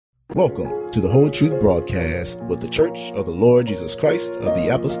Welcome to the Whole Truth Broadcast with the Church of the Lord Jesus Christ of the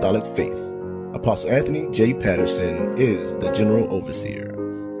Apostolic Faith. Apostle Anthony J. Patterson is the General Overseer.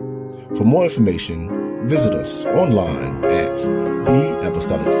 For more information, visit us online at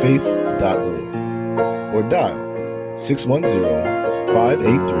theapostolicfaith.org or dial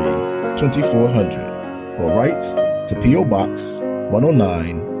 610-583-2400 or write to P.O. Box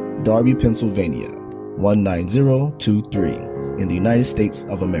 109, Darby, Pennsylvania 19023 in the United States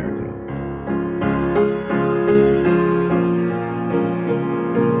of America.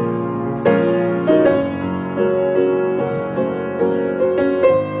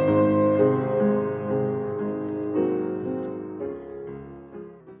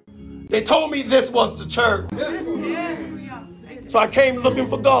 They told me this was the church. So I came looking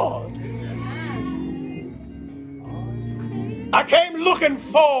for God. I came looking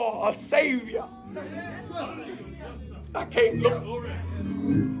for a Savior. I came looking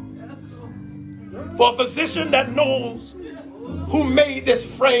for a physician that knows who made this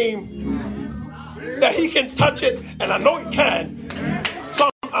frame, that he can touch it, and I know he can. So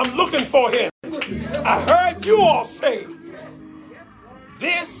I'm looking for him. I heard you all say,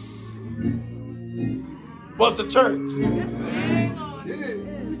 this was the church.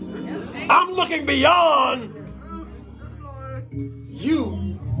 I'm looking beyond you.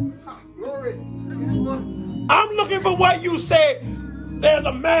 I'm looking for what you said. There's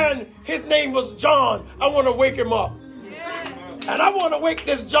a man, his name was John. I want to wake him up. And I want to wake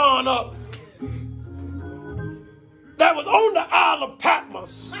this John up that was on the Isle of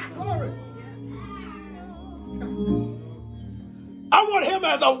Patmos. I want him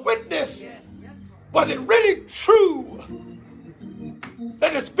as a witness. Was it really true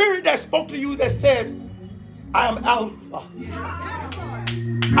that the spirit that spoke to you that said, I am Alpha,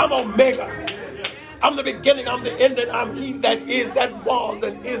 I'm Omega, I'm the beginning, I'm the ending, I'm he that is, that was,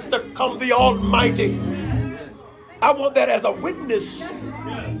 and is to come, the Almighty. I want that as a witness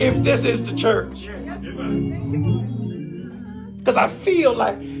if this is the church. Because I feel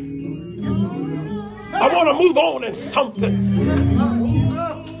like I want to move on in something.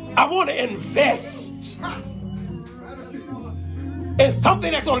 I want to invest in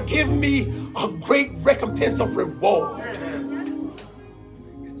something that's going to give me a great recompense of reward.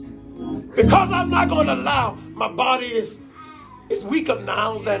 Because I'm not going to allow, my body is weaker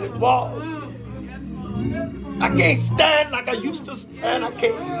now than it was. I can't stand like I used to stand. I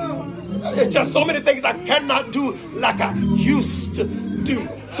can't. It's just so many things I cannot do like I used to do.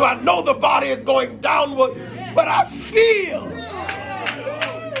 So I know the body is going downward, but I feel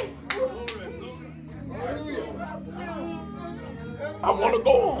I want to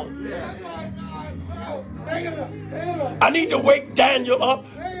go on. I need to wake Daniel up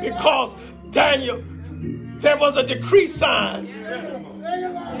because Daniel, there was a decree signed.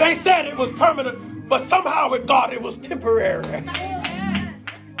 They said it was permanent, but somehow with God it was temporary.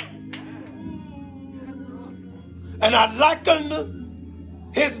 And I likened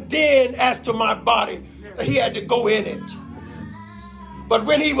his den as to my body. He had to go in it. But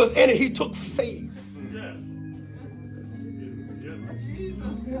when he was in it, he took faith.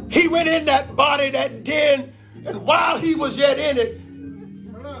 He went in that body, that den, and while he was yet in it,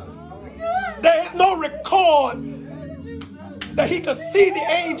 there is no record that he could see the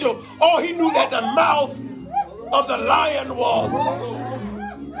angel. All he knew that the mouth of the lion was.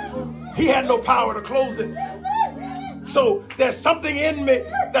 He had no power to close it. So there's something in me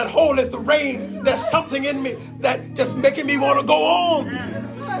that holdeth the reins. There's something in me that just making me want to go on.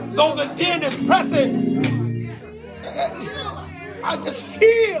 Though the den is pressing, I just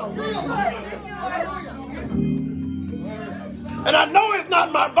feel. And I know it's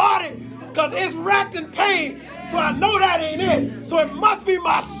not my body because it's racked in pain. So I know that ain't it. So it must be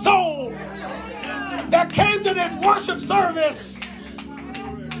my soul that came to this worship service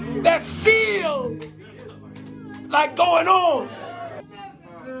that feel like going on.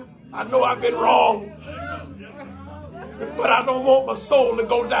 I know I've been wrong, but I don't want my soul to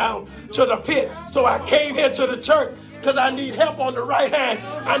go down to the pit. So I came here to the church because I need help on the right hand.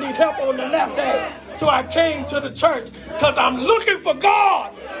 I need help on the left hand. So I came to the church because I'm looking for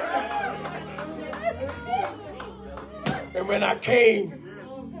God. And when I came,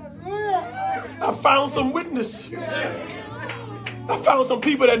 I found some witnesses. I found some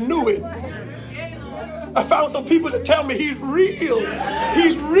people that knew it. I found some people that tell me he's real.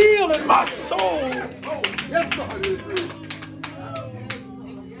 He's real in my soul.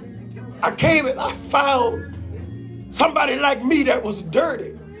 I came and I found somebody like me that was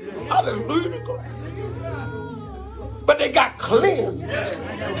dirty. Hallelujah. But they got cleansed.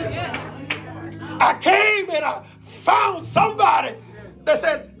 I came and I found somebody that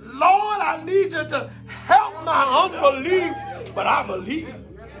said, Lord, I need you to help my unbelief, but I believe.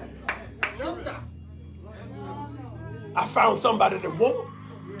 I found somebody that wants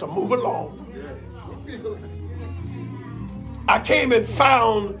to move along. I came and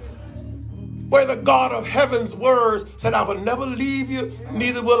found where the God of heaven's words said, I will never leave you,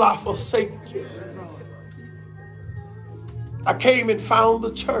 neither will I forsake you. I came and found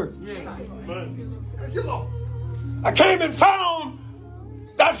the church. I came and found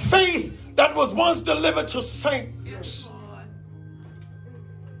that faith that was once delivered to saints.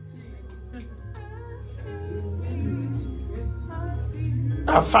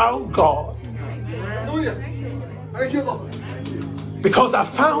 I found God. Thank you, Lord. Because I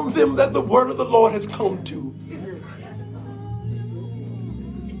found them that the word of the Lord has come to.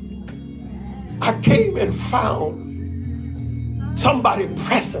 I came and found somebody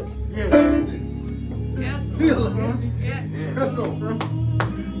pressing.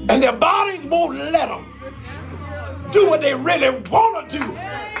 And their bodies won't let them do what they really want to do.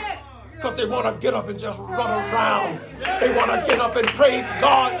 Because they want to get up and just run around. They want to get up and praise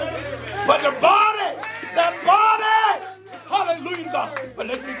God. But the body, hallelujah, God. But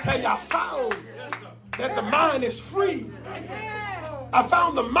let me tell you, I found that the mind is free. I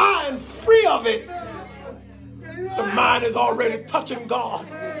found the mind free of it. The mind is already touching God.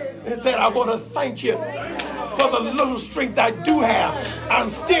 And said, I want to thank you for the little strength I do have. I'm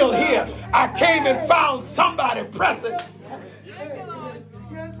still here. I came and found somebody pressing.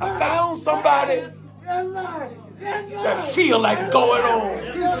 I found somebody that feel like going on.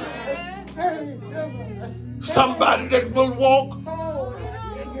 Somebody that will walk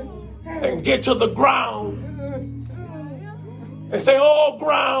and get to the ground and say, oh,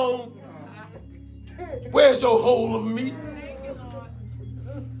 ground, where's your hold of me?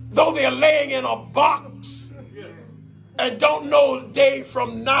 Though they're laying in a box and don't know day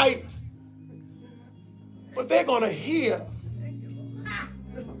from night, but they're going to hear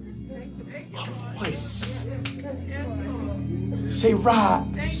a voice say,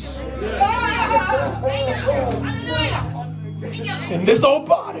 rise. And this old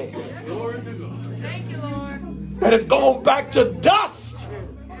body that has gone back to dust,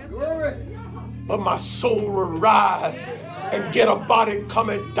 but my soul will rise and get a body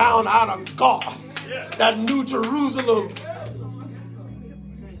coming down out of God, that New Jerusalem.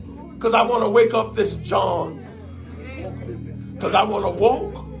 Because I want to wake up this John. Because I want to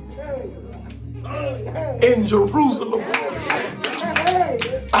walk in Jerusalem.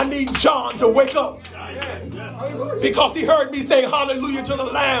 I need John to wake up. Because he heard me say hallelujah to the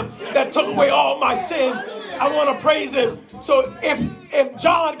Lamb that took away all my sins. I want to praise him. So if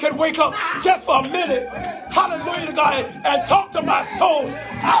John can wake up just for a minute, hallelujah to God, and talk to my soul,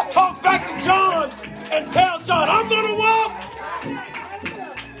 I'll talk back to John and tell John, I'm going to walk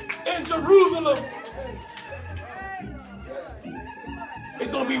in Jerusalem.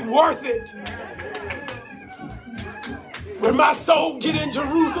 It's going to be worth it. When my soul get in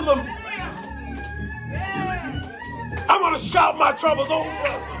Jerusalem, I'm going to shout my troubles over.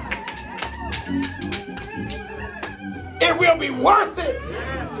 It will be worth it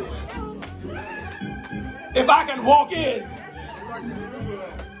if I can walk in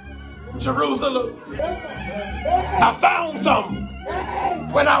Jerusalem. I found some.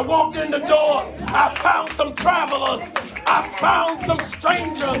 When I walked in the door, I found some travelers. I found some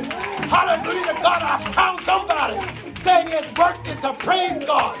strangers. Hallelujah to God. I found somebody saying it's worth it to praise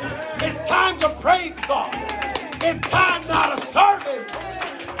God. It's time to praise God. It's time now to serve him.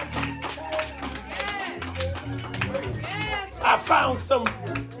 I found some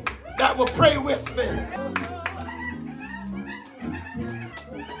that will pray with me.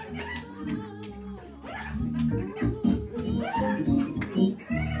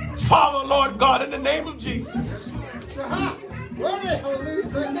 Father, Lord God, in the name of Jesus.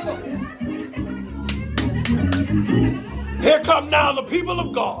 Here come now the people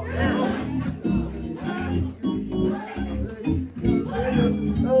of God.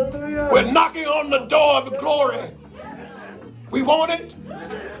 We're knocking on the door of glory. We want it.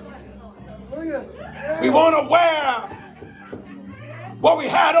 We want to wear what we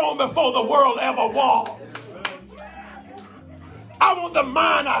had on before the world ever was. I want the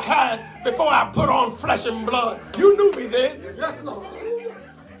mind I had before I put on flesh and blood. You knew me then. Yes, Lord.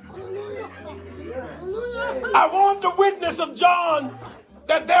 I want the witness of John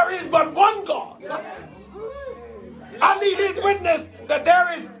that there is but one God. I need his witness that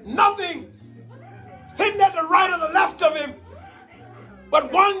there is nothing sitting at the right or the left of him,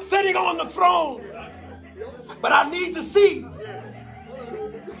 but one sitting on the throne. But I need to see,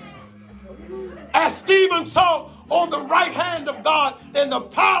 as Stephen saw on the right hand of God and the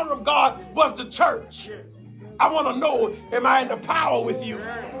power of God was the church. I want to know, am I in the power with you?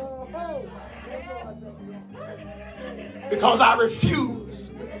 Because I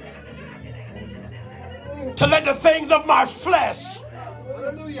refuse to let the things of my flesh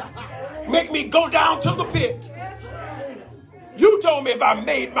make me go down to the pit. You told me if I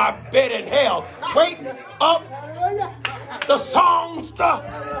made my bed in hell, wake up the songster.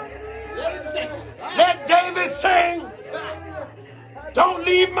 Let David sing. Don't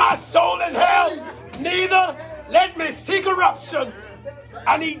leave my soul in hell, neither let me see corruption.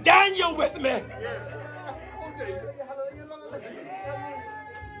 I need Daniel with me.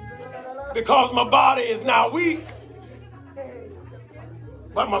 Because my body is now weak,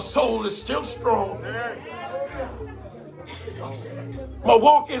 but my soul is still strong. My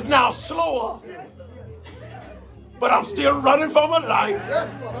walk is now slower, but I'm still running for my life.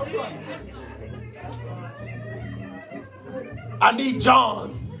 I need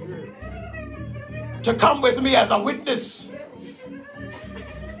John to come with me as a witness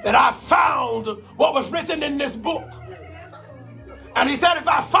that I found what was written in this book. And he said if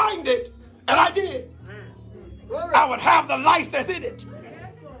I find it, and I did, I would have the life that's in it.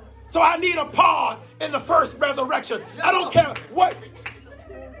 So I need a part in the first resurrection. I don't care what.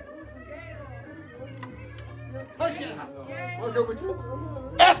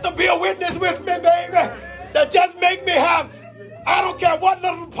 Esther, be a witness with me, baby. That just make me have, I don't care what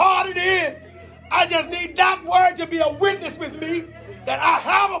little part it is. I just need that word to be a witness with me that I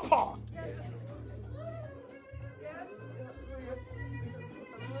have a part.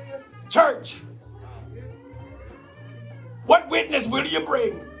 Church, what witness will you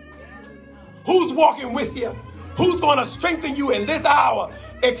bring? Who's walking with you? Who's going to strengthen you in this hour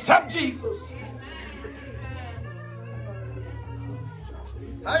except Jesus?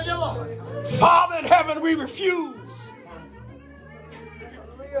 Thank you, Lord. Father in heaven, we refuse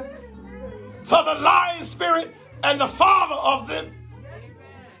for the lying spirit and the father of them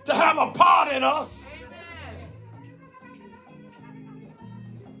to have a part in us.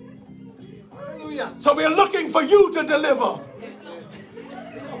 Hallelujah. So we're looking for you to deliver.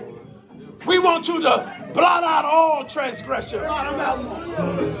 We want you to blot out all transgression. Blot them out,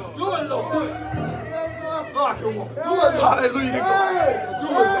 Lord. Do it, Lord. So I can walk. Do it, Lord. Hallelujah to God. Do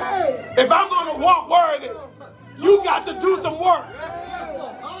it, Lord. If I'm going to walk worthy, you got to do some work. Yes,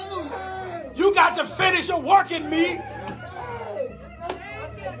 Lord. Hallelujah. You got to finish your work in me.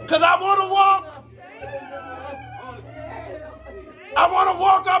 Because I want to walk. I want to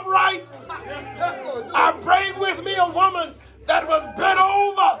walk upright. Yes, Lord. Do it. I bring with me a woman that was bent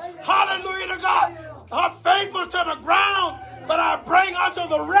over. Hallelujah to God. Her face was to the ground, but I bring her to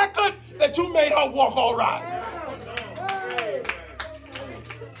the record that you made her walk all right.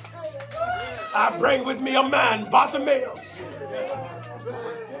 I bring with me a man, Bartimaeus.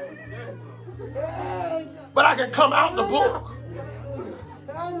 But I can come out the book.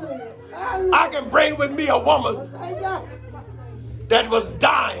 I can bring with me a woman that was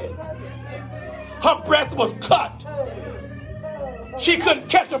dying. Her breath was cut. She couldn't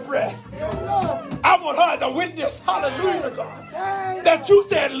catch a breath. I want her as a witness, hallelujah to God, that you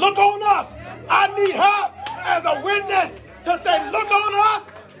said, look on us. I need her as a witness to say, look on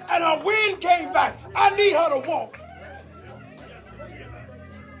us, and her wind came back. I need her to walk.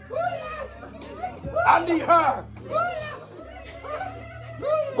 I need her.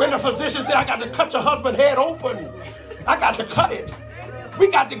 When the physician said, I got to cut your husband's head open, I got to cut it. We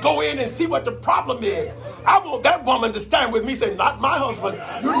got to go in and see what the problem is. I want that woman to stand with me and say, not my husband.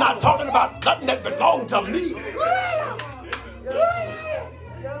 You're not talking about nothing that belonged to me.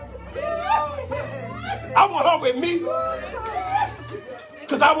 I want her with me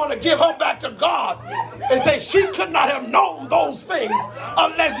because I want to give her back to God and say she could not have known those things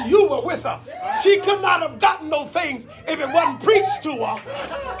unless you were with her. She could not have gotten those things if it wasn't preached to her.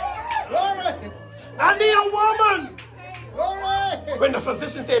 I need a woman. When the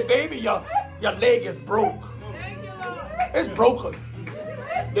physician said, baby, your leg is broke. It's broken.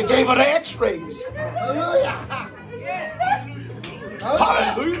 They gave her the x-rays. Hallelujah.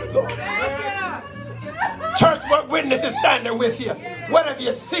 Hallelujah to God. Church, what witness is standing with you? What have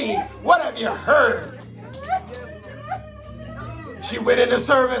you seen? What have you heard? She went into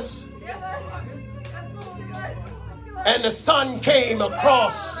service, and the sun came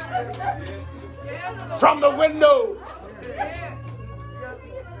across from the window,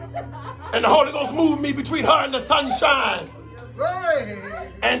 and the Holy Ghost moved me between her and the sunshine,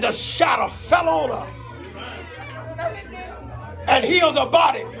 and the shadow fell on her and healed her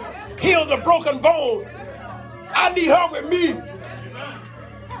body, healed the broken bone. I need her with me.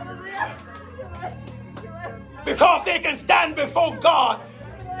 Because they can stand before God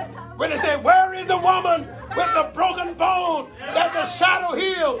when they say, where is the woman with the broken bone that the shadow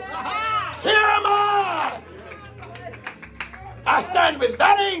healed? Here am I. I stand with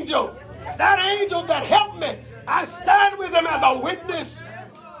that angel that helped me. I stand with him as a witness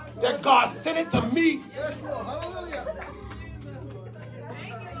that God sent it to me. Yes, Lord. Hallelujah.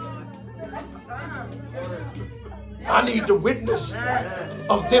 I need the witness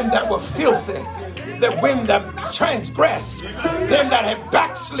of them that were filthy, the women that transgressed, them that have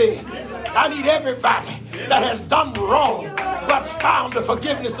backslid. I need everybody that has done wrong but found the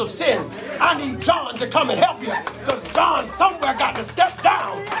forgiveness of sin. I need John to come and help you, because John somewhere got to step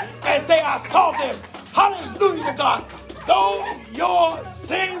down and say, I saw them. Hallelujah to God. Though your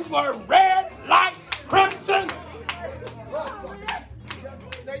sins were red like crimson.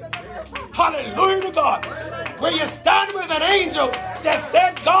 Hallelujah to God. Where you stand with an angel that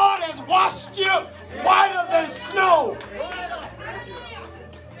said God has washed you whiter than snow.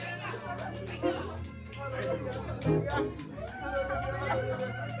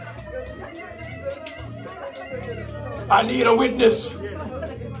 I need a witness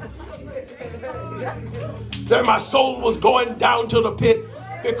that my soul was going down to the pit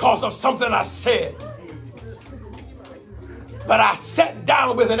because of something I said. But I sat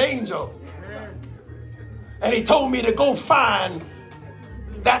down with an angel and he told me to go find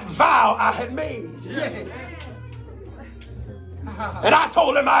that vow I had made. And I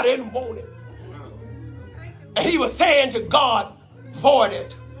told him I didn't want it. And he was saying to God, void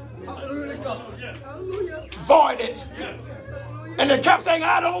it. Void it. And they kept saying,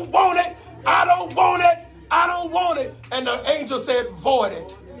 I don't want it. I don't want it. I don't want it. And the angel said, void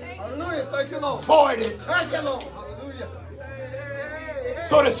it. Hallelujah. Thank you, Lord. Void it. Thank you, Lord. Hallelujah.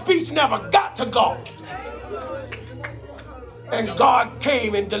 So the speech never got to God. And God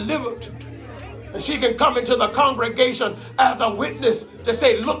came and delivered. And she can come into the congregation as a witness to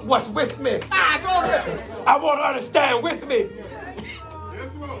say, look what's with me. I want her to stand with me.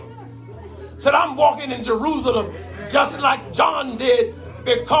 Said, I'm walking in Jerusalem just like John did,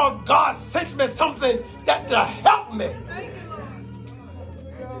 because God sent me something that to help me.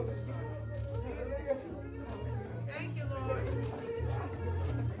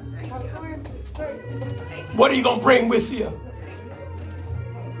 What are you going to bring with you?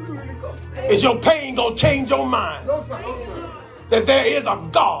 Is your pain going to change your mind that there is a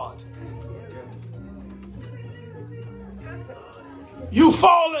God? You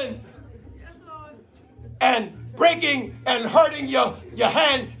falling and breaking and hurting your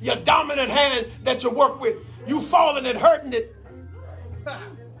hand, your dominant hand that you work with. You falling and hurting it.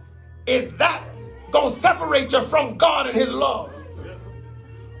 Is that going to separate you from God and his love?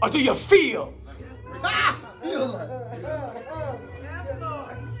 Or do you feel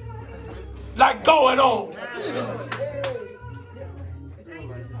like going on?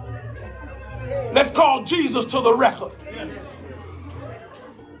 Let's call Jesus to the record.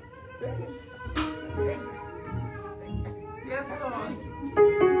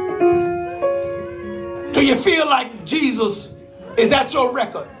 Do you feel like Jesus is at your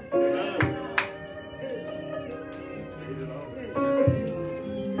record?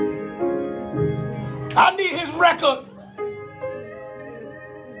 I need his record.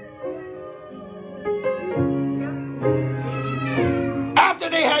 After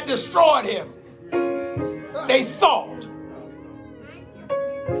they had destroyed him, they thought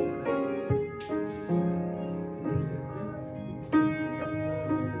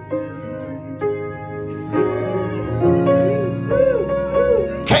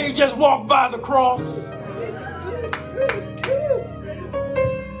can't you just walk by the cross?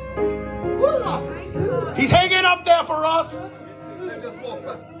 He's hanging up there for us.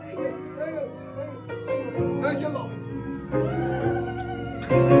 Thank you, Lord.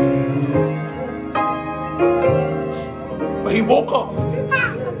 But he woke up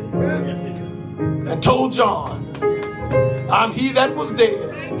and told John, I'm he that was dead.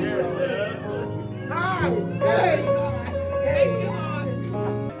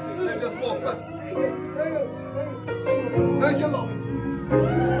 Thank you, Lord.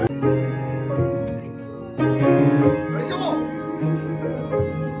 Thank you, Lord.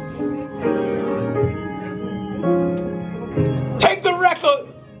 Take the record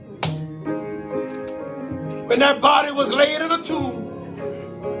when that body was laid in a tomb.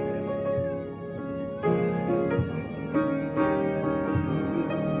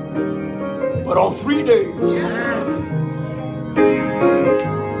 But on 3 days,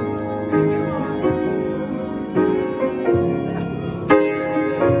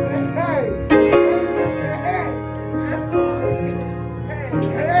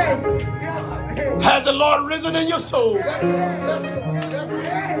 has the Lord Lord risen in your soul. Did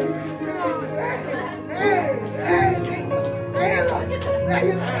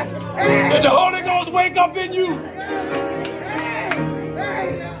the Holy Ghost wake up in you?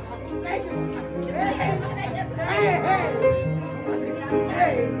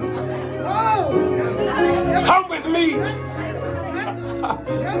 Come with me.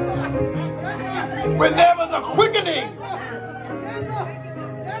 When there was a quickening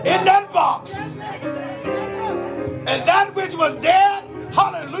in that box, and that which was dead,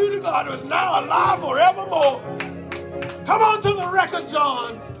 hallelujah to God, was now alive forevermore. Come on to the record,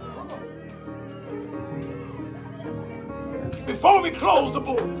 John. Before we close the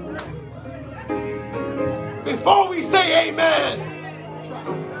book, before we say amen,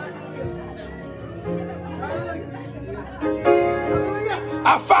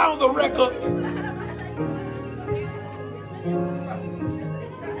 I found the record.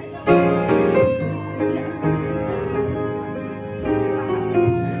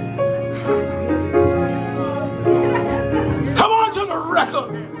 Come on to the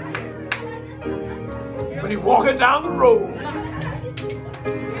record. When he walking down the road,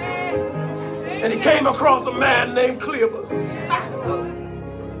 and he came across a man named Cleopas.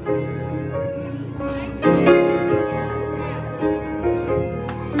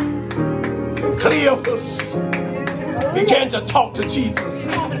 And Cleopas began to talk to Jesus.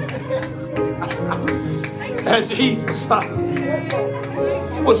 And Jesus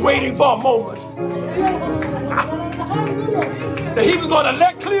was waiting for a moment that he was going to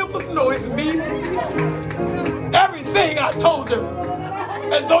let Cleopas know it's me. Everything I told him.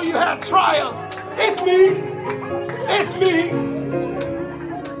 And though you have trials, it's me. It's me.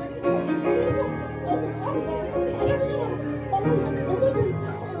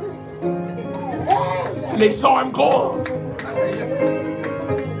 And they saw him go on.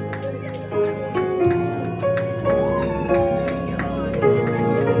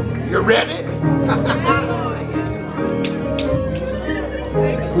 You ready?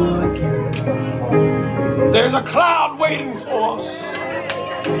 There's a cloud waiting for us.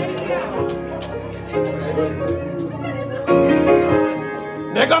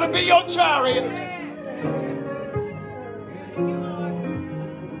 They're going to be your chariot.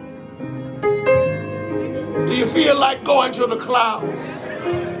 Do you feel like going to the clouds?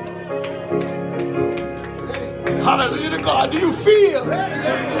 Hallelujah to God. Do you feel?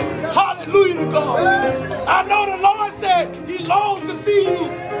 Hallelujah to God. I know the Lord said he longed to see you.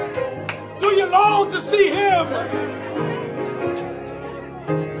 Do you long to see him?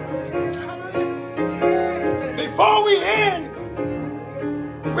 Before we end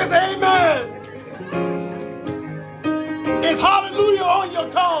with amen, is hallelujah on your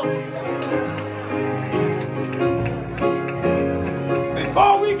tongue?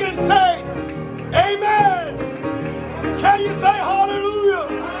 Before we can say amen, can you say hallelujah?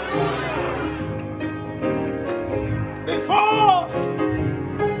 Before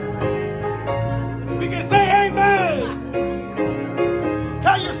we can say amen,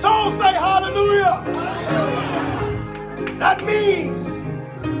 can your soul say hallelujah? That means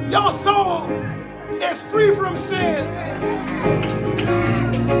your soul is free from sin.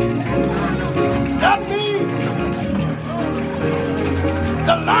 That means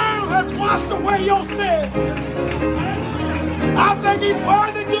the Lamb has washed away your sins. I think he's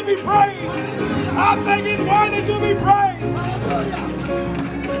worthy to be praised. I think he's worthy to be praised.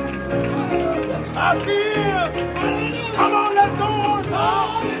 I feel. Come on, let's go on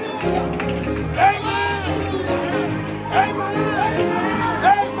now. Amen. Amen. Amen.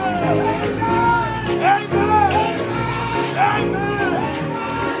 Amen. Amen.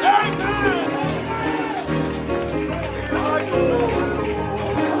 Amen.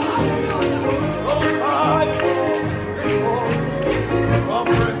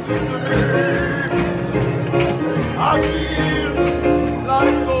 I feel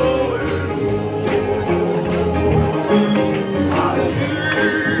like going home. I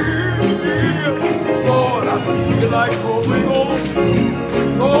feel, Lord, I feel like going home.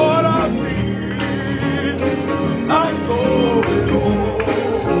 Lord, I feel like going home.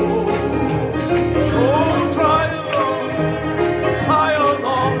 Oh, trials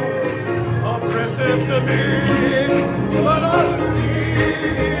are oppressive to me, but I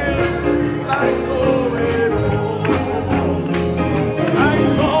feel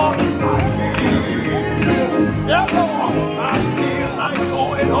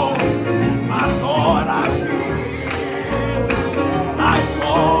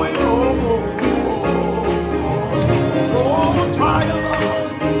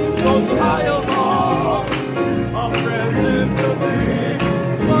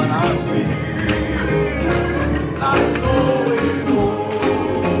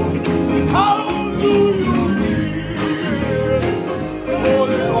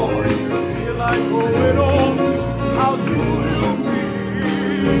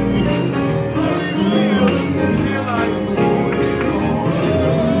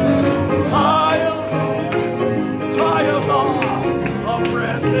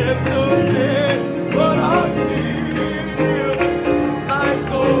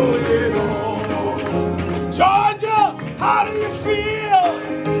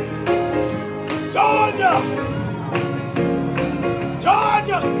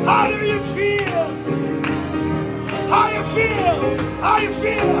How do you feel? How you feel? How you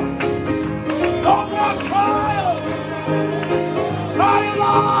feel? No more trials. Trial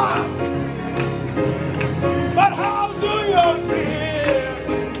on. But how do you feel?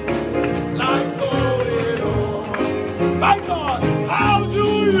 Like going on. My God, how do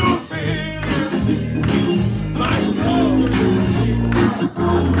you feel? Like going on.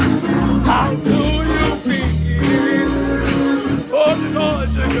 How do you feel? Oh Lord,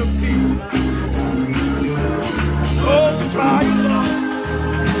 do you feel? Oh, trial on.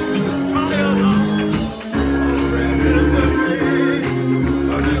 Trial on.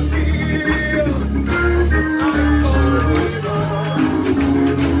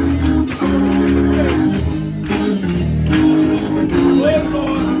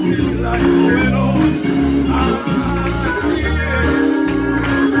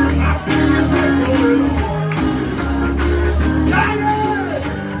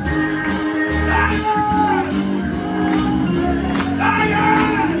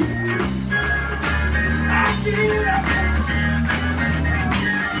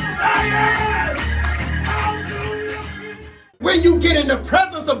 When you get in the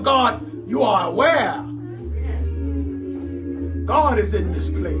presence of God, you are aware God is in this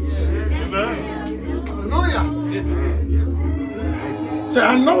place. Hallelujah. Say,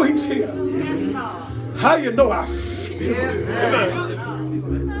 I know He's here. How you know I feel it?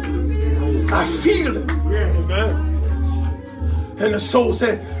 I feel it. And the soul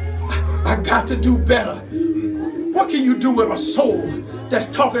said, I got to do better. What can you do with a soul that's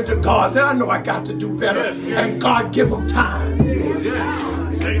talking to God? Say, I know I got to do better. And God give them time.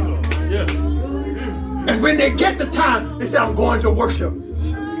 And when they get the time, they say, I'm going to worship.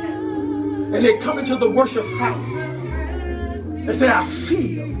 And they come into the worship house. They say, I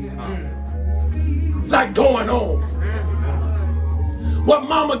feel like going on. What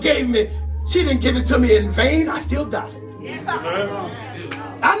mama gave me, she didn't give it to me in vain. I still got it.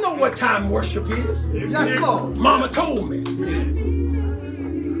 I know what time worship is. Yes, Lord. Mama told me.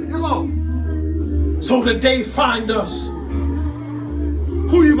 Yes, Lord. So today, find us.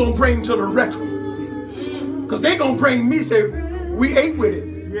 Who you gonna bring to the record? Because they gonna bring me, say, we ate with it.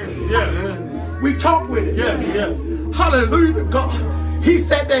 We talked with it. Hallelujah to God. He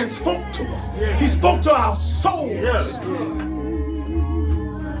sat there and spoke to us. He spoke to our souls.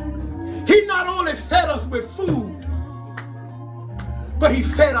 He not only fed us with food, but He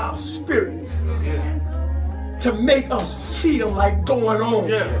fed our spirits to make us feel like going on.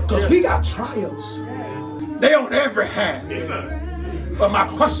 Because we got trials. They on every hand. But my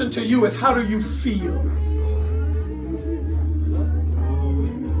question to you is, how do you feel?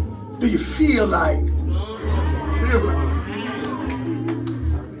 Do you feel like?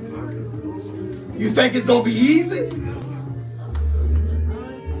 You think it's going to be easy?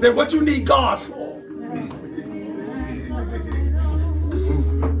 Then what you need God for?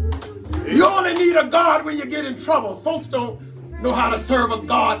 You only need a God when you get in trouble. Folks don't know how to serve a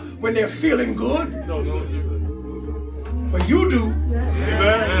God when they're feeling good. But you do.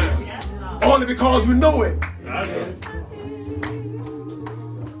 Only because you know it.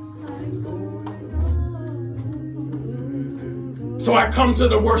 So I come to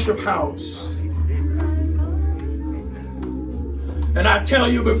the worship house. And I tell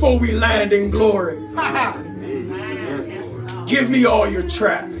you, before we land in glory, give me all your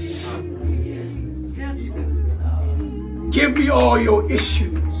trash. Give me all your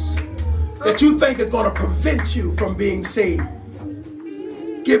issues that you think is going to prevent you from being saved.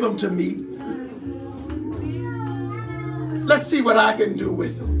 Give them to me. Let's see what I can do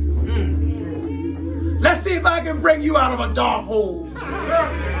with them. Let's see if I can bring you out of a dark hole.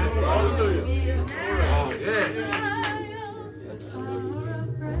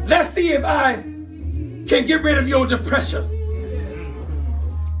 Let's see if I can get rid of your depression.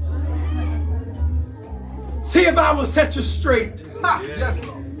 See if I will set you straight. Yes,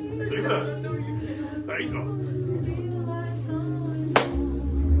 Lord.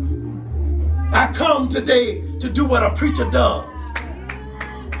 I come today to do what a preacher does.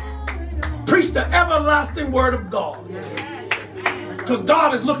 Preach the everlasting word of God. Because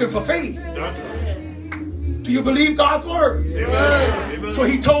God is looking for faith. Do you believe God's words? Amen. So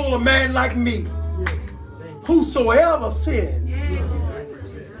He told a man like me, whosoever sins,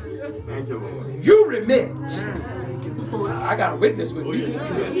 you remit. I got a witness with me.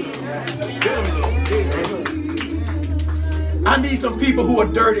 I need some people who are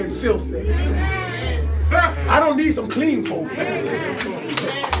dirty and filthy. I don't need some clean folk.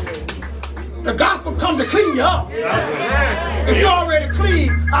 The gospel come to clean you up. If you're already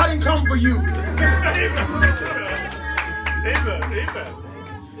clean, I didn't come for you.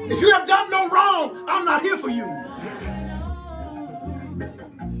 If you have done no wrong, I'm not here for you.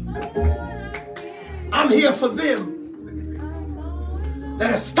 I'm here for them that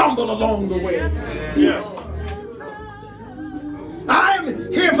have stumbled along the way. Yeah.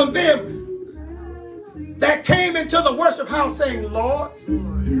 I'm here for them that came into the worship house saying, Lord,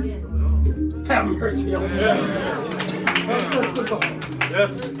 have mercy on me.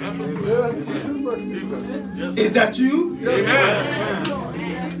 Yes. Is that you? Amen.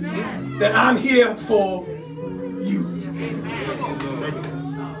 That I'm here for you.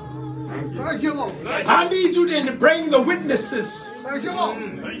 Thank you, Lord. I need you then to bring the witnesses Thank you,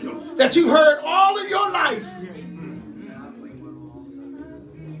 Lord. that you heard all of your life.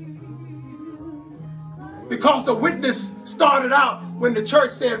 Because the witness started out when the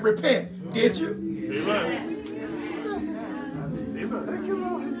church said repent. Did you? Amen. Thank you,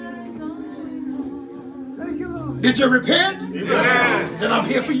 Lord. Thank you, Lord. Did you repent? Amen. Then I'm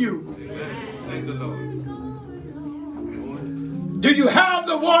here for you. Thank the Lord. Do you have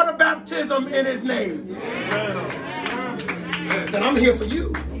the water baptism in his name? Then I'm here for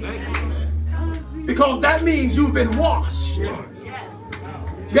you. Because that means you've been washed. You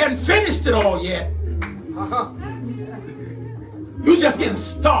hadn't finished it all yet. You're just getting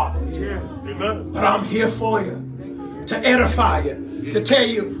started. Amen. But I'm here for you. To edify you. To tell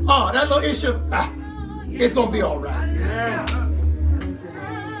you, oh, that little issue, it's going to be all right.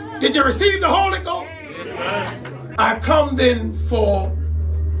 Did you receive the Holy Ghost? I come then for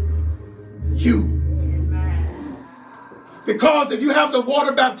you. Because if you have the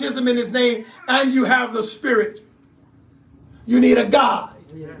water baptism in his name and you have the Spirit, you need a guide.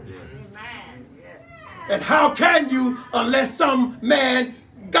 And how can you unless some man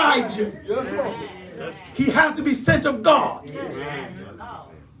guide you? He has to be sent of God.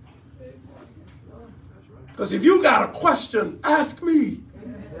 Because if you got a question, ask me.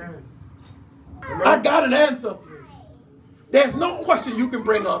 I got an answer. There's no question you can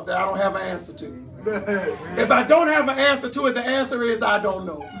bring up that I don't have an answer to. If I don't have an answer to it, the answer is I don't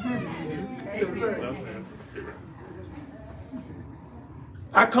know.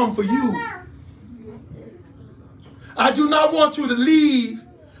 I come for you. I do not want you to leave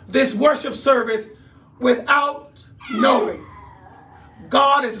this worship service without knowing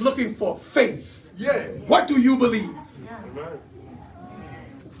God is looking for faith. Yeah. What do you believe?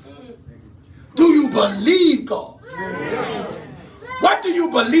 Do you believe God? What do you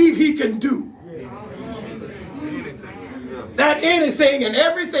believe he can do? That anything and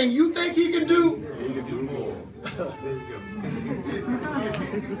everything you think he can do?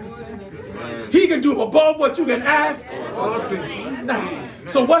 He can do above what you can ask. Now,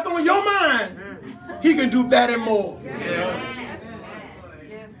 so what's on your mind? He can do that and more.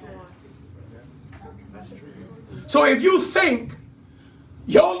 So if you think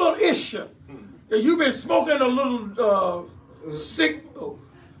your little issue, that you've been smoking a little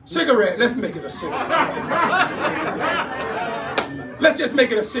cigarette, let's make it a cigarette. Let's just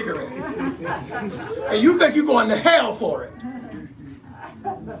make it a cigarette. And you think you're going to hell for it,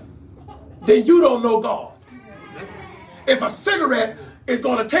 then you don't know God. If a cigarette is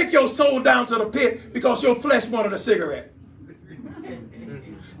going to take your soul down to the pit because your flesh wanted a cigarette.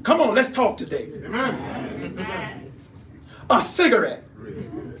 Come on, let's talk today. A cigarette,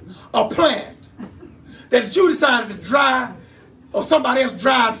 a plant that you decided to dry or somebody else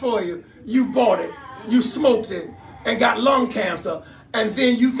dried for you, you bought it, you smoked it, and got lung cancer, and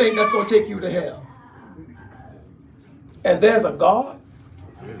then you think that's going to take you to hell. And there's a God?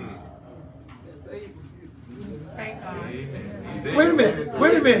 Wait a minute.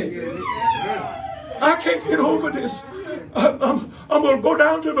 I can't get over this. I'm going to go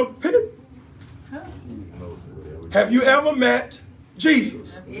down to the pit. Have you ever met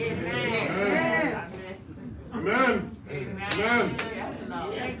Jesus? Amen. Amen. Amen.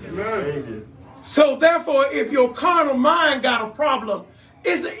 Amen. So therefore, if your carnal mind got a problem,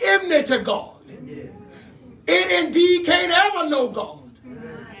 it's enmity to God. It indeed can't ever know God.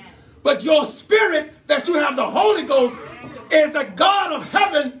 But your spirit, that you have the Holy Ghost, is the God of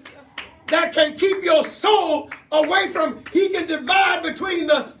heaven that can keep your soul away from, he can divide between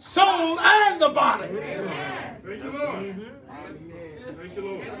the soul and the body. Thank you, Lord. Thank you,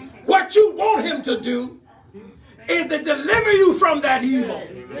 Lord. What you want him to do is to deliver you from that evil.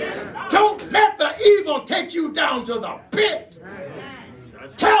 Don't let the evil take you down to the pit.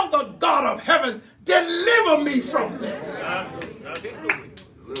 Tell the God of heaven, deliver me from this.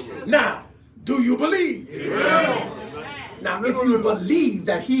 Now, do you believe? Now, if you believe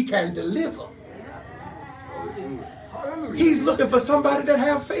that he can deliver, He's looking for somebody that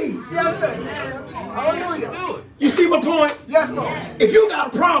have faith. Yes, sir. Hallelujah. You see my point? Yes, Lord. If you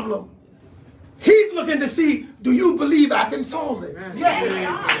got a problem, he's looking to see, do you believe I can solve it?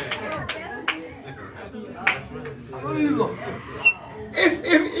 Yes. Hallelujah.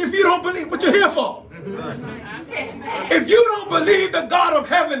 If you don't believe, what you're here for? If you don't believe the God of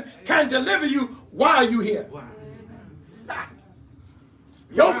heaven can deliver you, why are you here?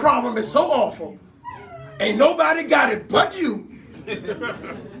 Your problem is so awful. Ain't nobody got it but you.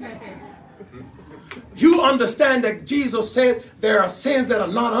 You understand that Jesus said there are sins that are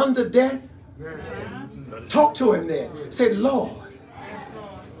not unto death? Talk to him then. Say, Lord,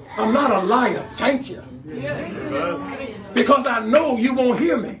 I'm not a liar. Thank you. Because I know you won't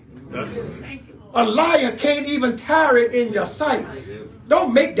hear me. A liar can't even tarry in your sight.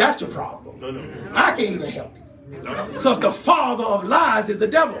 Don't make that your problem. I can't even help you. Because the father of lies is the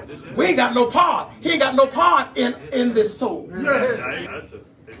devil. We ain't got no part. He ain't got no part in this soul.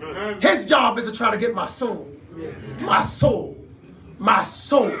 His job is to try to get my soul. My soul. My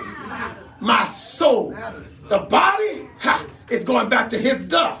soul. My soul. The body is going back to his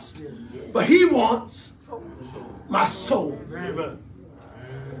dust. But he wants my soul.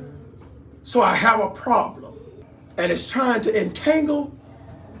 So I have a problem. And it's trying to entangle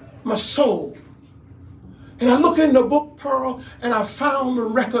my soul. And I look in the book, Pearl, and I found the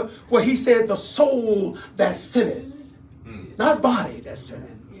record where he said the soul that sinneth. Not body that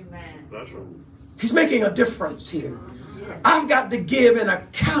sinneth. He's making a difference here. I've got to give an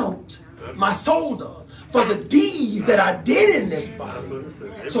account, my soul does, for the deeds that I did in this body.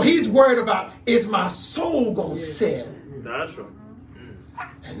 So he's worried about, is my soul going to sin? That's right.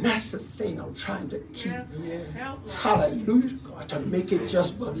 And that's the thing I'm trying to keep. Hallelujah, God, to make it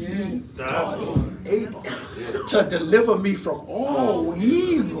just believe God is able to deliver me from all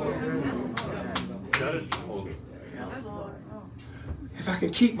evil. That is true. If I can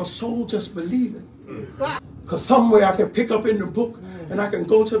keep my soul just believing. Because somewhere I can pick up in the book and I can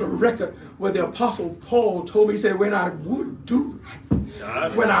go to the record where the Apostle Paul told me, he said, when I would do right,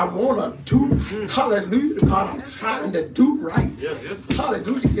 when I want to do right, hallelujah, God, I'm trying to do right.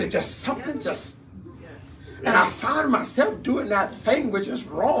 Hallelujah, it's just something and I find myself doing that thing which is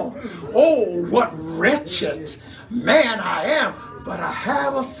wrong. Oh, what wretched man I am, but I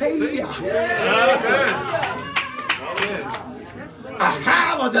have a Savior. I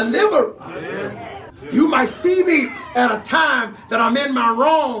have a deliverer. You might see me at a time that I'm in my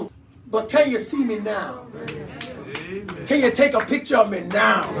wrong, but can you see me now? Can you take a picture of me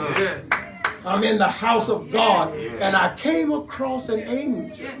now? I'm in the house of God, and I came across an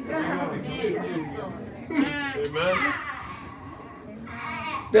angel.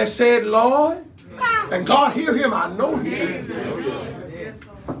 That said, Lord, and God hear him, I know him.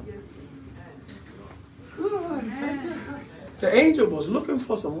 The angel was looking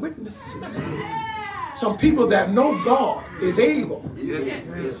for some witnesses. Some people that know God is able.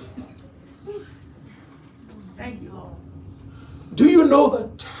 Thank you, Lord. Do you know the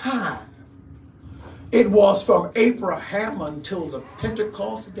time it was from Abraham until the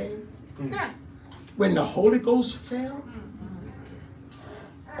Pentecost day? When the Holy Ghost fell?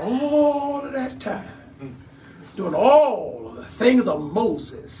 All of that time, doing all of the things of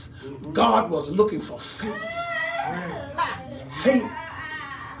Moses, God was looking for faith. Faith.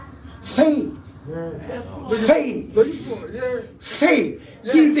 Faith. Faith. Faith.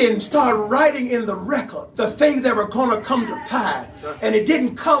 He then started writing in the record the things that were going to come to pass. And it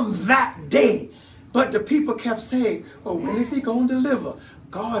didn't come that day. But the people kept saying, oh, when is he going to deliver?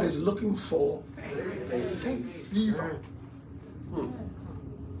 God is looking for faith.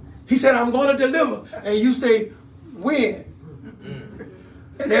 He said, I'm going to deliver. And you say, when?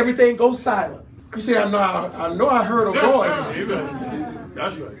 And everything goes silent. You say, I know I heard a voice.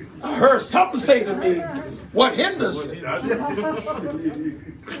 That's right. I heard something say to me, what hinders you? That's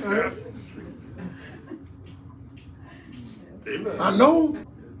right. I know.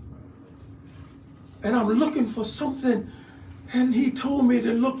 And I'm looking for something. And he told me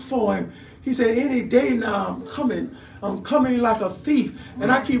to look for him. He said, any day now I'm coming. I'm coming like a thief.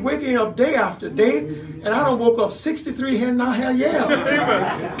 And I keep waking up day after day. And I done woke up 63 here now, hell yeah.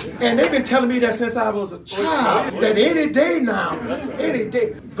 And they've been telling me that since I was a child. That any day now, any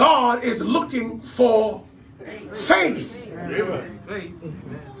day, God is looking for faith.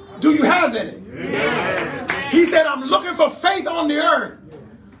 Do you have any? He said, I'm looking for faith on the earth.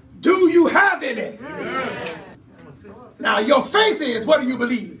 Do you have any? Now your faith is, what do you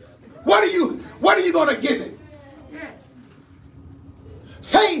believe? What are you going to give it?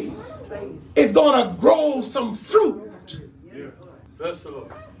 Faith is going to grow some fruit. Bless the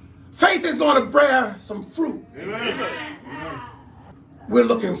Lord. Faith is going to bear some fruit. Amen. We're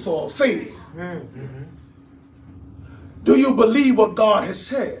looking for faith. Do you believe what God has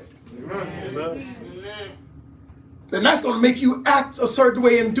said? Amen. Then that's going to make you act a certain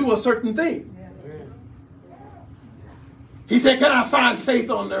way and do a certain thing. He said, can I find faith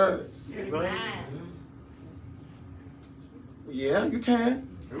on the earth? Yeah, you can.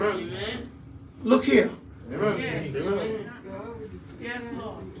 Amen. Look here. Amen. Yes,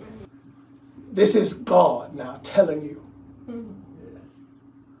 Lord. This is God now telling you.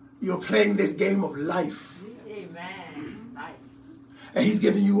 You're playing this game of life. Amen. Right. And he's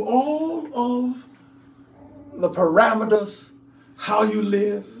giving you all of the parameters, how you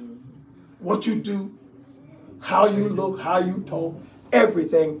live, what you do, how you look, how you talk,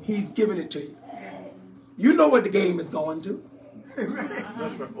 everything. He's giving it to you. You know what the game is going to.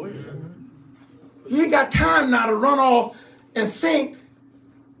 That's right. Oh, yeah. You ain't got time now to run off and think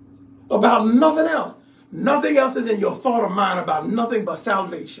about nothing else. Nothing else is in your thought or mind about nothing but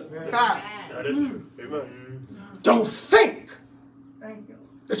salvation. That is true. Amen. Don't think Thank you.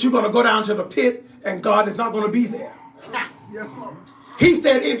 that you're going to go down to the pit and God is not going to be there. Yes, Lord. He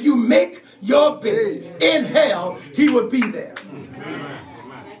said if you make your bed in hell, he would be there. Amen.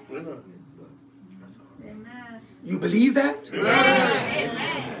 Amen. You believe that?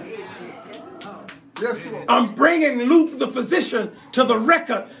 Yes, Lord. I'm bringing Luke the physician to the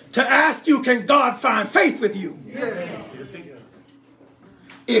record to ask you, can God find faith with you? Yeah. Yes, he can.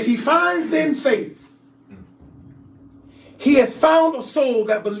 If he finds then faith, he has found a soul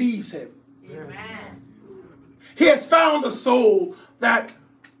that believes him. Amen. He has found a soul that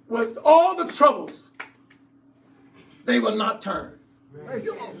with all the troubles, they will not turn. Thank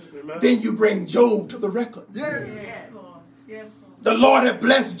you, Lord. Amen. Then you bring Job to the record. Yeah. Yes, Lord. Yes, Lord. The Lord had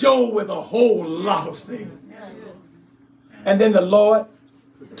blessed Job with a whole lot of things. And then the Lord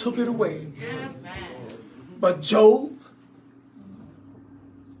took it away. Yes. But Job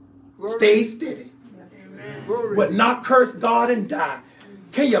Glory. stayed steady, Glory. would not curse God and die.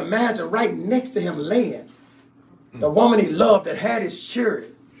 Can you imagine right next to him laying the woman he loved that had his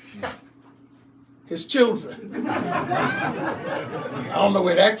children, his children. I don't know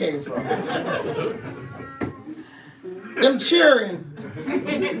where that came from. Them cheering.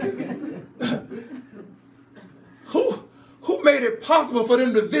 Who made it possible for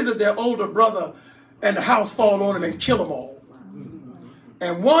them to visit their older brother and the house fall on him and kill them all?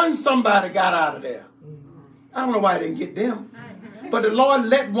 And somebody got out of there. I don't know why I didn't get them. But the Lord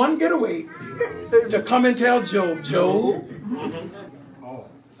let one get away to come and tell Job, Job,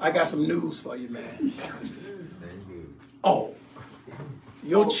 I got some news for you, man. Oh,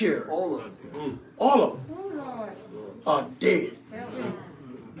 your children, All of it. all of them, are dead.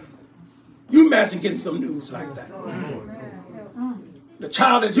 You imagine getting some news like that. The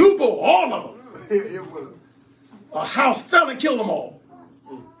child that you bore, all of them, It will. a house fell and killed them all.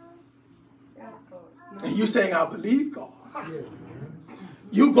 And you saying, I believe God.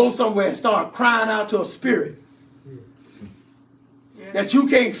 You go somewhere and start crying out to a spirit that you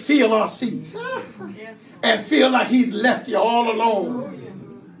can't feel or see, and feel like he's left you all alone.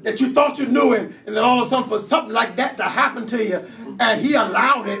 That you thought you knew him, and then all of a sudden for something like that to happen to you, and he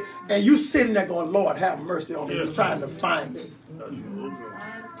allowed it, and you sitting there going, Lord, have mercy on me. You're trying to find it. That's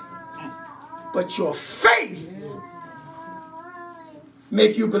right. But your faith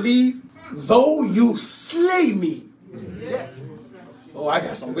make you believe, though you slay me. Oh, I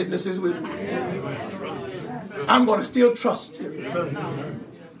got some witnesses with me. I'm going to still trust you.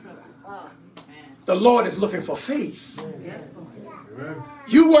 The Lord is looking for faith.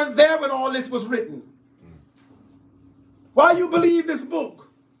 You weren't there when all this was written. Why you believe this book?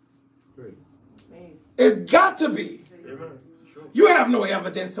 It's got to be. Amen. Sure. You have no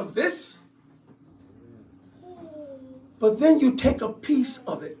evidence of this. But then you take a piece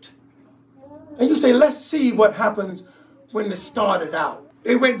of it and you say, let's see what happens when it started out.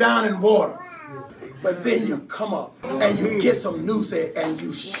 It went down in water. But then you come up and you get some news and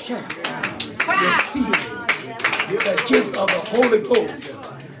you share. You see the gift of the Holy Ghost.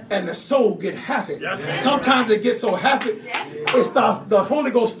 And the soul get happy. Sometimes it gets so happy, it starts, the Holy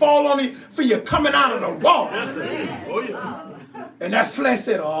Ghost fall on you for you coming out of the water. Yes, sir. Oh, yeah. And that flesh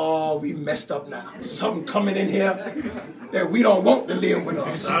said, oh, we messed up now. Something coming in here that we don't want to live with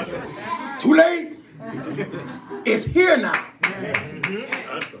us. That's right. Too late. It's here now.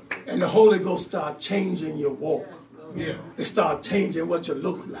 That's right. And the Holy Ghost start changing your walk. Yeah. It start changing what you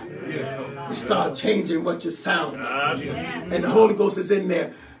look like. It start changing what you sound like. That's right. And the Holy Ghost is in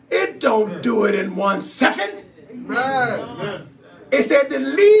there. It don't do it in 1 second. Man. It said,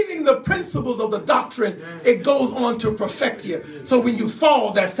 then leaving the principles of the doctrine, it goes on to perfect you. So when you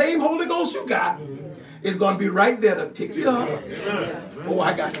fall, that same Holy Ghost you got is going to be right there to pick you up. Oh,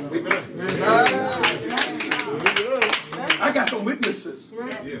 I got some witnesses. I got some witnesses.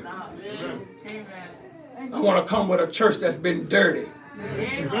 I want to come with a church that's been dirty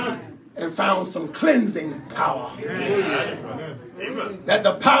and found some cleansing power. That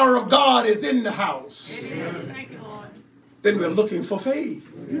the power of God is in the house. Then we're looking for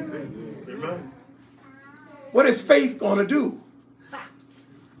faith. What is faith going to do?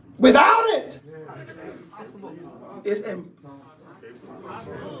 Without it, it's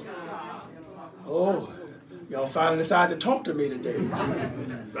oh, y'all finally decided to talk to me today.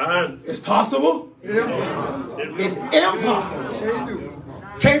 It's possible. It's impossible.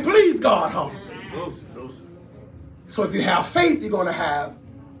 Can't please God, huh? So if you have faith, you're going to have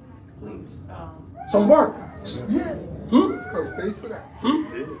some works.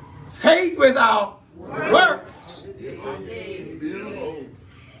 Faith without works.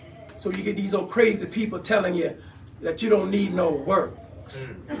 So you get these old crazy people telling you that you don't need no works.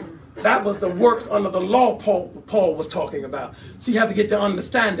 That was the works under the law Paul was talking about. So you have to get the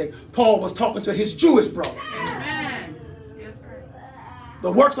understanding. Paul was talking to his Jewish brother.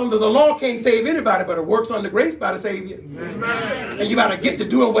 The works under the law can't save anybody, but the works under grace about to save you. Amen. And you got to get to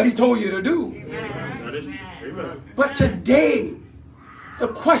doing what he told you to do. Amen. But today, the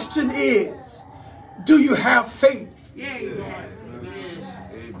question is, do you have faith?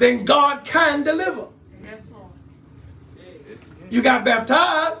 Then God can deliver. You got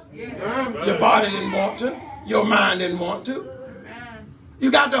baptized. Your body didn't want to. Your mind didn't want to.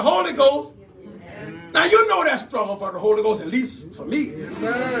 You got the Holy Ghost. Now you know that struggle for the Holy Ghost, at least for me.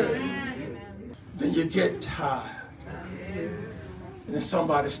 Then you get tired. And then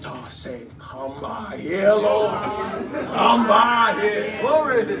somebody starts saying, come by here, Lord. Come by here.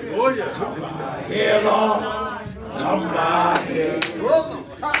 Come by here, Lord. Come by here.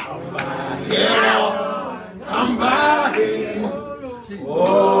 Come by here, Lord. Come by here.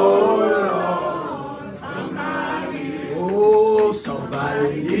 Oh, Lord. Oh,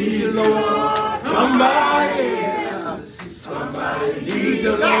 somebody need you, Lord. Come by here. Somebody need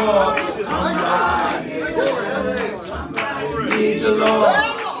you, Lord. Come by here. Somebody need you, Lord.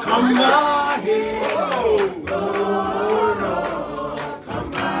 Come by here. Oh, Lord. Come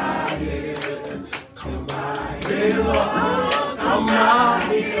by here. Come by here, Lord. Come by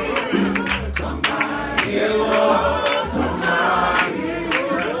here. Come by here, Lord. Come by here.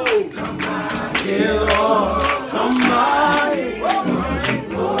 Come by here, Lord. Come by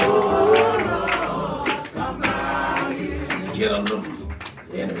here. Get a little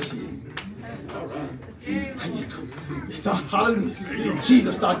energy. And you start hallelujah.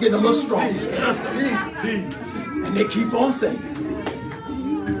 Jesus start getting a little stronger. And they keep on saying.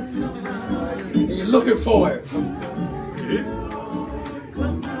 And you're looking for it.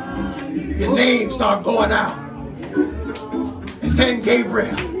 Your name start going out. And saying,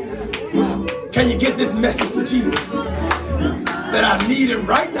 Gabriel, can you get this message to Jesus? That I need him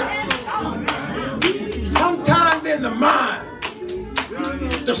right now. Sometimes in the mind,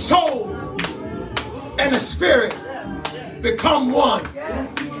 the soul and the spirit become one.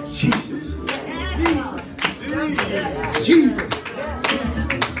 Jesus. Jesus.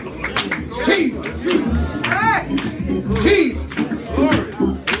 Jesus. Jesus.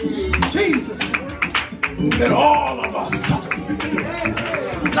 Jesus. Then all of a sudden,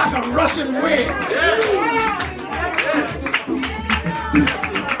 like a rushing wind,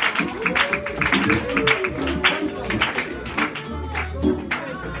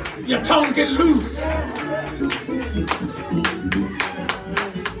 your tongue get loose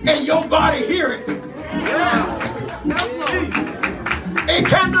and your body hear it. It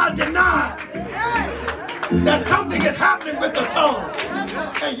cannot deny that something is happening with the tongue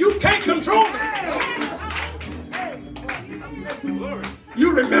and you can't control it.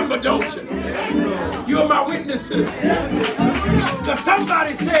 You remember, don't you? You're my witnesses. Because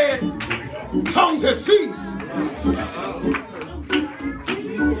somebody said tongues have ceased.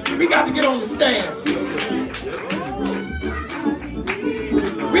 We got to get on the stand.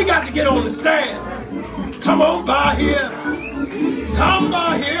 We got to get on the stand. Come on by here. Come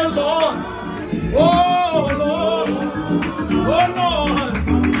by here, Lord. Oh, Lord. Oh, Lord.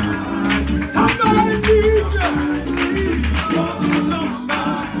 Somebody needs you. Won't you come by?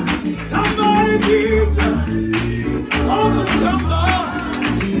 Somebody needs you. Won't you come by?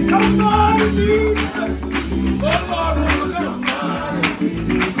 Somebody needs you. Oh, Lord, won't you come by?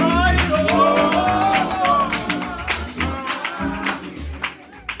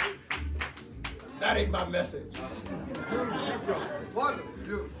 That ain't my message. Wonderful.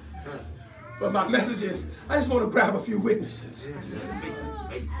 Beautiful. But my message is, I just want to grab a few witnesses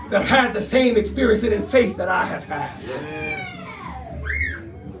that had the same experience in faith that I have had.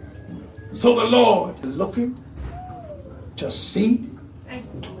 So the Lord looking to see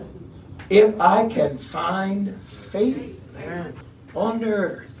if I can find faith on the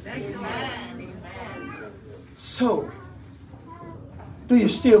earth. So, do you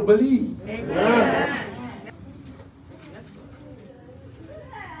still believe?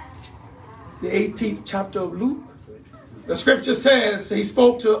 The 18th chapter of Luke, the scripture says he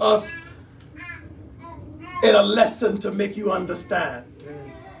spoke to us in a lesson to make you understand.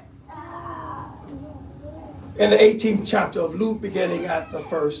 In the 18th chapter of Luke, beginning at the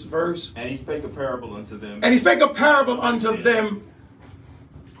first verse. And he spake a parable unto them. And he spake a parable unto them.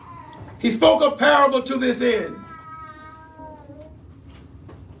 He spoke a parable to this end,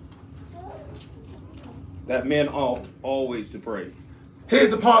 that men ought always to pray.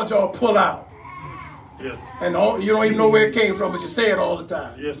 here's the part y'all pull out. Yes. And you don't even know where it came from, but you say it all the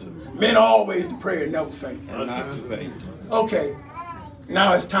time. Yes, sir. Men always to pray and never faint. And not to faint. Okay,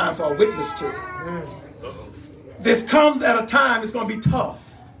 now it's time for a witness to it. This comes at a time it's going to be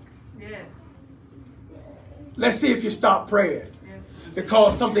tough. Yes. Let's see if you stop praying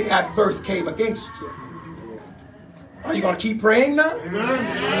because something adverse came against you. Are you going to keep praying now?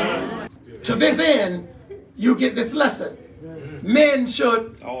 Amen. To this end, you get this lesson. Men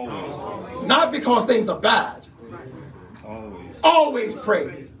should, Always. not because things are bad, Always. always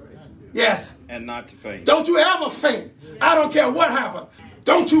pray. Yes. And not to faint. Don't you ever faint. I don't care what happens.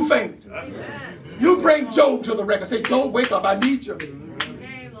 Don't you faint. You bring Job to the record. Say, Job, wake up. I need you.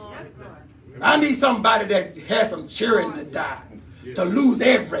 I need somebody that has some cheering to die, to lose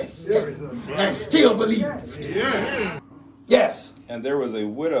everything, and still believe. Yes. And there was a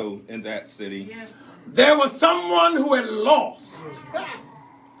widow in that city. There was someone who had lost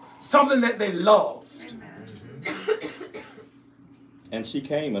something that they loved. And she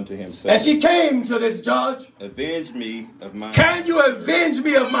came unto him, And saying, she came to this judge. Avenge me of my... Can you avenge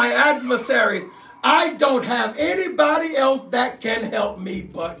me of my adversaries? I don't have anybody else that can help me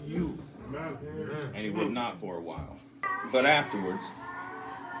but you. And he would not for a while. But afterwards,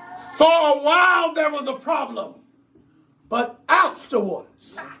 For a while there was a problem. But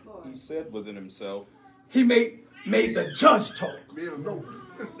afterwards, he said within himself, he made the judge talk. Made a note.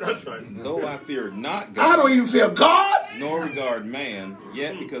 That's right. though I fear not I God, don't even fear God. nor regard man,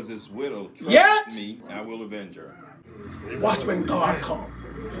 yet because this widow Yet? trusted me, I will avenge her. Watch when God comes.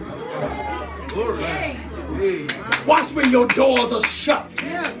 Glory. Watch when your doors are shut.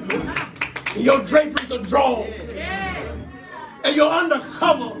 And your draperies are drawn. And you're under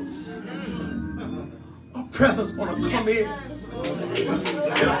covers. A presence gonna come in.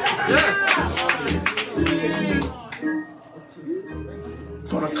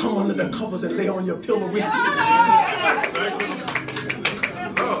 Gonna come under the covers and lay on your pillow with you.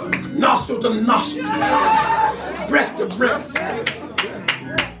 Nostril to nostril. Breath to breath.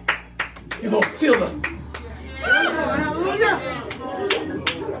 You're gonna feel it.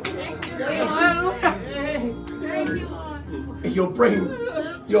 And your brain,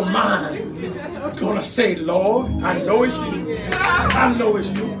 your mind, gonna say, Lord, I know it's you. I know it's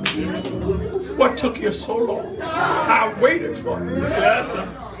you. What took you so long? I waited for it. Yes, sir.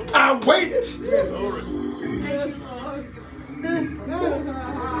 I waited.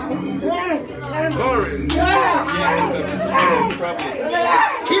 Glory.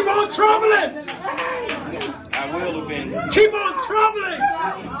 Keep on troubling. I will avenge her. Keep on troubling.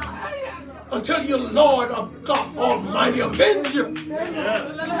 Until your Lord God Almighty avenge you.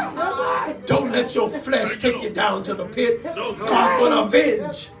 Don't let your flesh take you down to the pit. God's gonna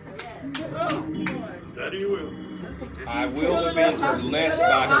avenge. That he will. I will avenge her, lest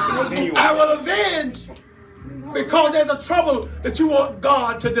by her continual... I will avenge. Because there's a trouble that you want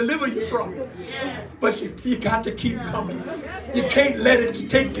God to deliver you from. But you got to keep coming. You can't let it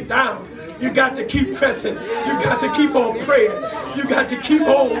take you down. You got to keep pressing. You got to keep on praying. You got to keep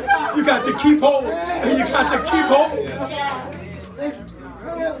on. You got to keep on. And you got to keep on.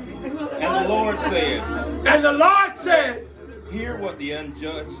 And the Lord said, And the Lord said, hear what the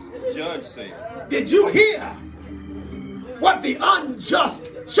unjust judge said. did you hear what the unjust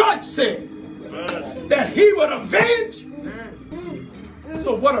judge said? That he would avenge?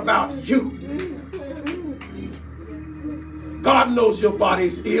 So what about you? God knows your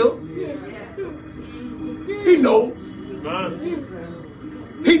body's ill. He knows.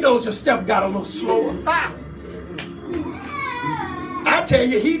 He knows your step got a little slower. I tell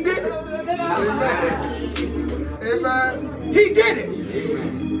you, he did it. Amen. He did it.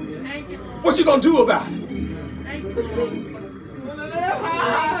 What you gonna do about it?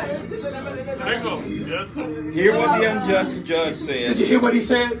 Yes. Hear what the unjust judge Did you says, hear what he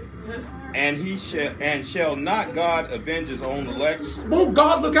said? and shall not God avenge his own elect, Won't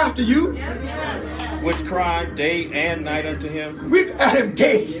God look after you? which cry day and night unto him? We're at him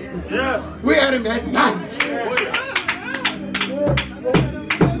day. Yeah. We're at him at night.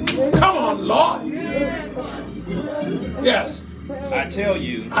 Come on, Lord. Yes. I tell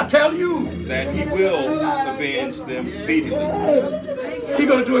you I tell you, that he will avenge them speedily. he's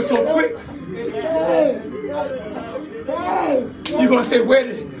going to do it so quick. You're going to say, where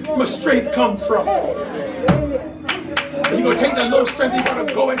did my strength come from? You're going to take that little strength, you're going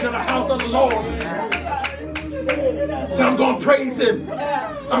to go into the house of the Lord. So I'm going to praise him.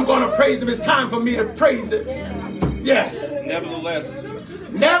 I'm going to praise him. It's time for me to praise him. Yes. Nevertheless,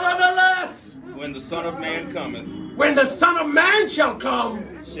 when the Son of Man cometh, when the Son of Man shall come,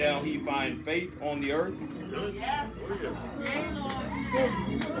 shall he find faith on the earth?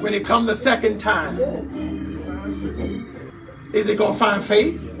 when he come the second time, is he going to find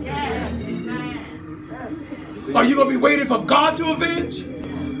faith? Are you going to be waiting for God to avenge?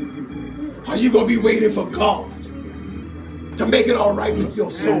 Are you going to be waiting for God to make it all right with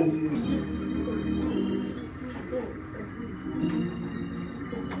your soul?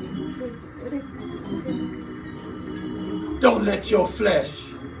 Don't let your flesh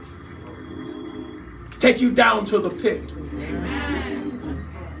take you down to the pit.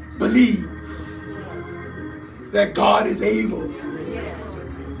 Believe that God is able,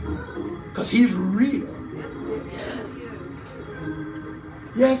 because he's real.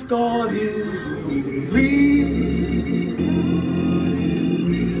 Yes, God is real.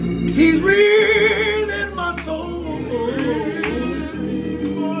 He's real in my soul.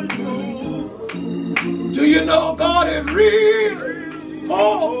 Do you know God is real?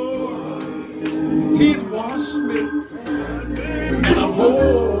 Oh, he's washed me and I'm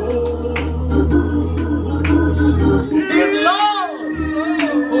whole. His love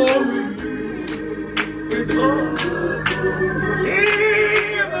for me, his love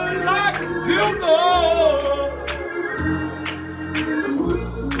is like built up.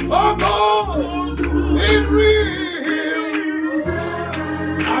 Oh, God is real.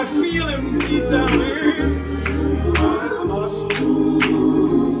 I feel him deep down here.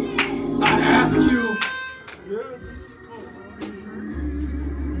 I ask you,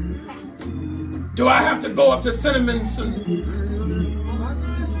 do I have to go up to Cinnamonson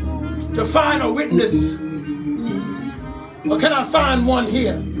to find a witness? Or can I find one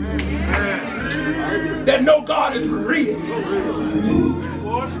here that know God is real?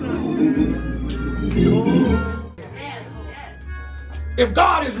 If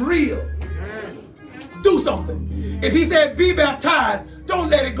God is real, do something. If he said be baptized, don't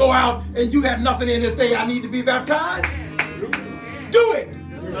let it go out and you have nothing in it to say I need to be baptized. Do it.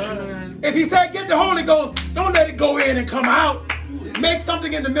 If he said get the Holy Ghost, don't let it go in and come out. Make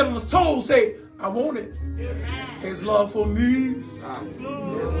something in the middle of the soul say, I want it. His love for me.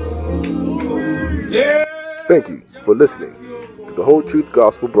 Yeah. Thank you for listening to the Whole Truth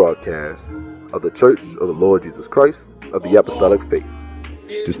Gospel broadcast of the Church of the Lord Jesus Christ of the Apostolic Faith.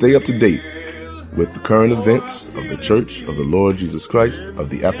 To stay up to date with the current events of the Church of the Lord Jesus Christ of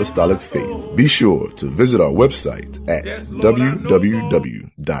the Apostolic Faith, be sure to visit our website at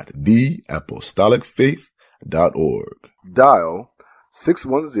www.theapostolicfaith.org. Dial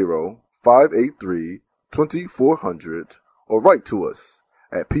 610-583-2400 or write to us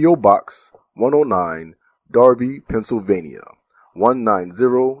at P.O. Box 109, Darby, Pennsylvania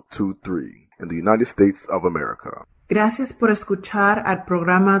 19023 in the United States of America. Gracias por escuchar al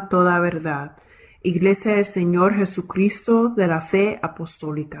programa Toda Verdad, Iglesia del Señor Jesucristo de la Fe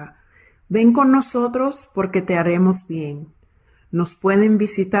Apostólica. Ven con nosotros porque te haremos bien. Nos pueden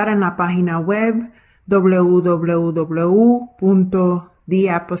visitar en la página web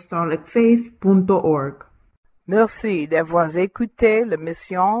www.theapostolicfaith.org. Merci d'avoir écouté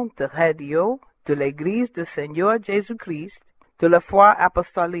l'émission de radio de l'Église du Seigneur Jésus-Christ de la foi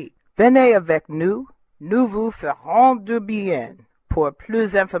apostolique. Venez avec nous, nous vous ferons du bien. Pour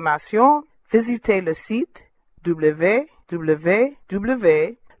plus d'informations, visitez le site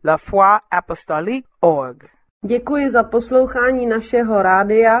www.lafoiapostolique.org. Děkuji za poslouchání našeho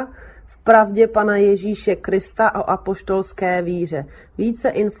rádia v pravdě Pana Ježíše Krista o apoštolské víře. Více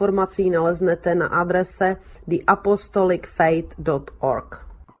informací naleznete na adrese theapostolicfaith.org.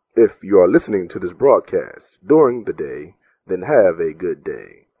 If you are listening to this broadcast during the day, then have a good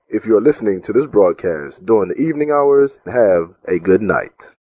day. If you are listening to this broadcast during the evening hours, have a good night.